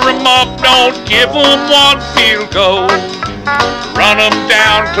 tear 'em up, don't give 'em one field goal. Run 'em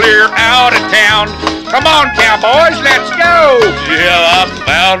down, clear out of town. Come on, Cowboys, let's go. Yeah, I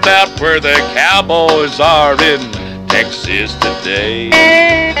found out where the Cowboys are in Texas today.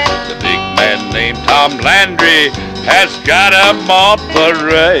 The big man named Tom Landry has got 'em on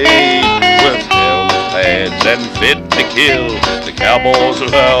parade with helmet pads and fit to kill. The Cowboys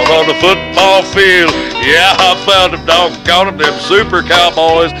are out on the football field. Yeah, I found them, doggone 'em, them super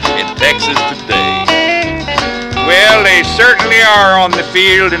Cowboys in Texas today. Well, they certainly are on the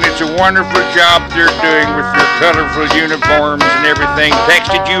field, and it's a wonderful job they're doing with their colorful uniforms and everything. Tex,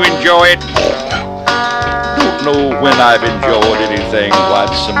 did you enjoy it? Don't know when I've enjoyed anything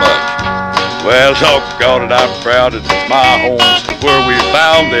quite so much. Well, doggone it, I'm proud it's my home where we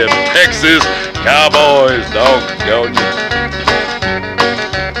found them Texas Cowboys, doggone you.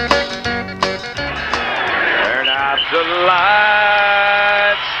 Turn out the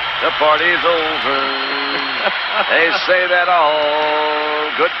lights, the party's over. They say that all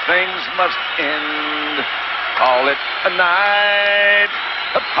good things must end. Call it a night,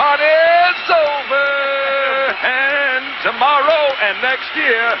 the party's over. And tomorrow and next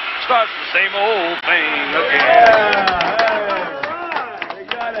year starts the same old thing again.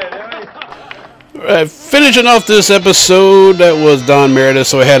 Finishing off this episode, that was Don Meredith,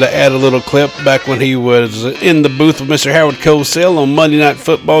 so I had to add a little clip. Back when he was in the booth with Mr. Howard Cosell on Monday Night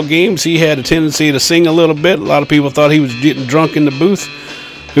Football games, he had a tendency to sing a little bit. A lot of people thought he was getting drunk in the booth.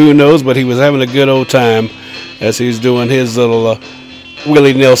 Who knows, but he was having a good old time as he was doing his little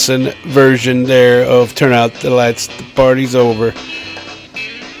Willie Nelson version there of Turn Out the Lights, the party's over.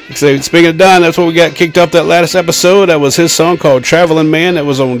 So, speaking of Don, that's what we got kicked off that last episode. That was his song called Traveling Man. That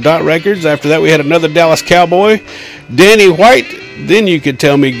was on Dot Records. After that, we had another Dallas Cowboy, Danny White. Then You Could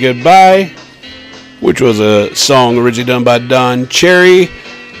Tell Me Goodbye, which was a song originally done by Don Cherry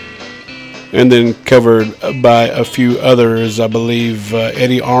and then covered by a few others. I believe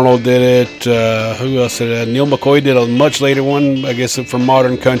Eddie Arnold did it. Who else did it? Neil McCoy did a much later one, I guess, from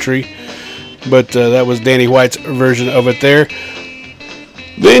Modern Country. But that was Danny White's version of it there.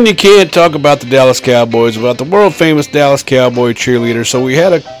 Then you can't talk about the Dallas Cowboys without the world-famous Dallas Cowboy cheerleader. So we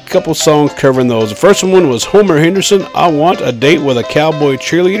had a couple songs covering those. The first one was Homer Henderson, I Want a Date with a Cowboy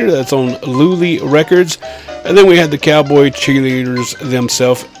Cheerleader. That's on Lully Records. And then we had the Cowboy cheerleaders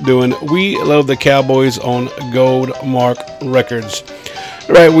themselves doing We Love the Cowboys on Goldmark Records.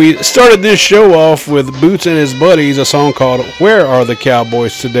 All right, we started this show off with Boots and His Buddies, a song called Where Are the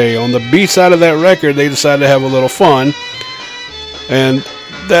Cowboys Today? On the B side of that record, they decided to have a little fun. And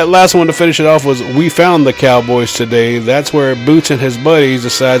that last one to finish it off was We Found the Cowboys Today. That's where Boots and His Buddies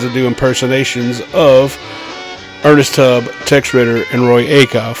decided to do impersonations of Ernest Tubb, Tex Ritter, and Roy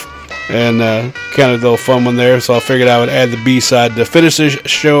Acuff. And kind of a little fun one there, so I figured I would add the B-side to finish this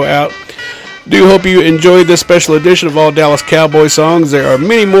show out. Do hope you enjoyed this special edition of All Dallas Cowboys songs. There are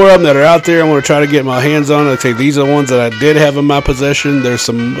many more of them that are out there. I want to try to get my hands on. I'd say these are the ones that I did have in my possession. There's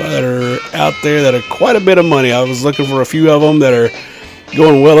some that are out there that are quite a bit of money. I was looking for a few of them that are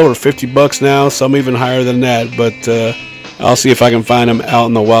going well over $50 now, some even higher than that. But I'll see if I can find them out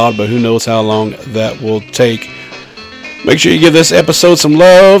in the wild, but who knows how long that will take. Make sure you give this episode some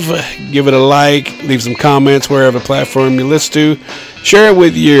love. Give it a like. Leave some comments wherever platform you listen to. Share it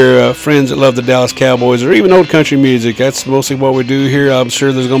with your friends that love the Dallas Cowboys or even old country music. That's mostly what we do here. I'm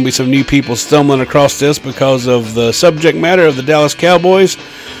sure there's going to be some new people stumbling across this because of the subject matter of the Dallas Cowboys.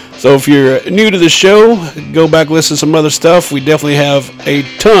 So if you're new to the show, go back and listen to some other stuff. We definitely have a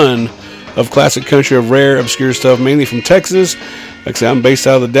ton of classic country, of rare, obscure stuff, mainly from Texas. Like I said, I'm based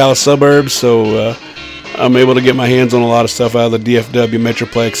out of the Dallas suburbs, so I'm able to get my hands on a lot of stuff out of the DFW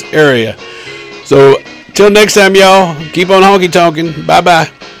Metroplex area. So, till next time, y'all, keep on honky-tonking. Bye-bye.